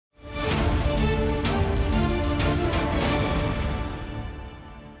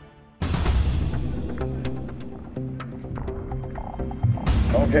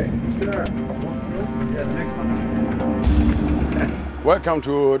Okay. Sure. Yeah, the next one. Welcome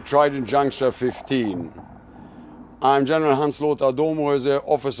to Trident Juncture 15. I'm General Hans-Lothar Domröse,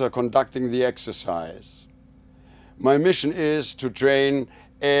 officer conducting the exercise. My mission is to train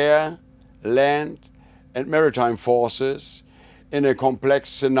air, land and maritime forces in a complex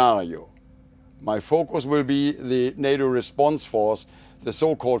scenario. My focus will be the NATO response force, the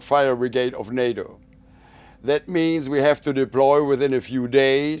so-called fire brigade of NATO. That means we have to deploy within a few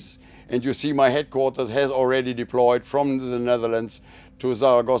days, and you see my headquarters has already deployed from the Netherlands to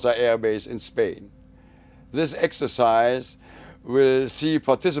Zaragoza Air Base in Spain. This exercise will see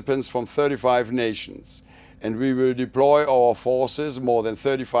participants from 35 nations, and we will deploy our forces, more than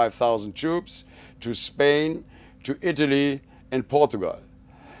 35,000 troops, to Spain, to Italy and Portugal.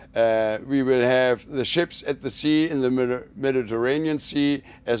 We will have the ships at the sea in the Mediterranean Sea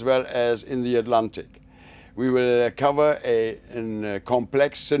as well as in the Atlantic. We will cover a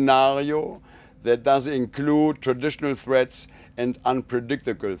complex scenario that does include traditional threats and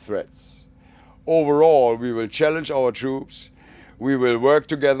unpredictable threats. Overall, we will challenge our troops. We will work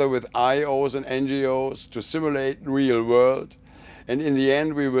together with IOs and NGOs to simulate real world. And in the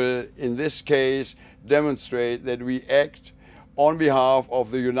end, we will, in this case, demonstrate that we act on behalf of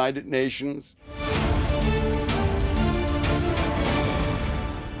the United Nations.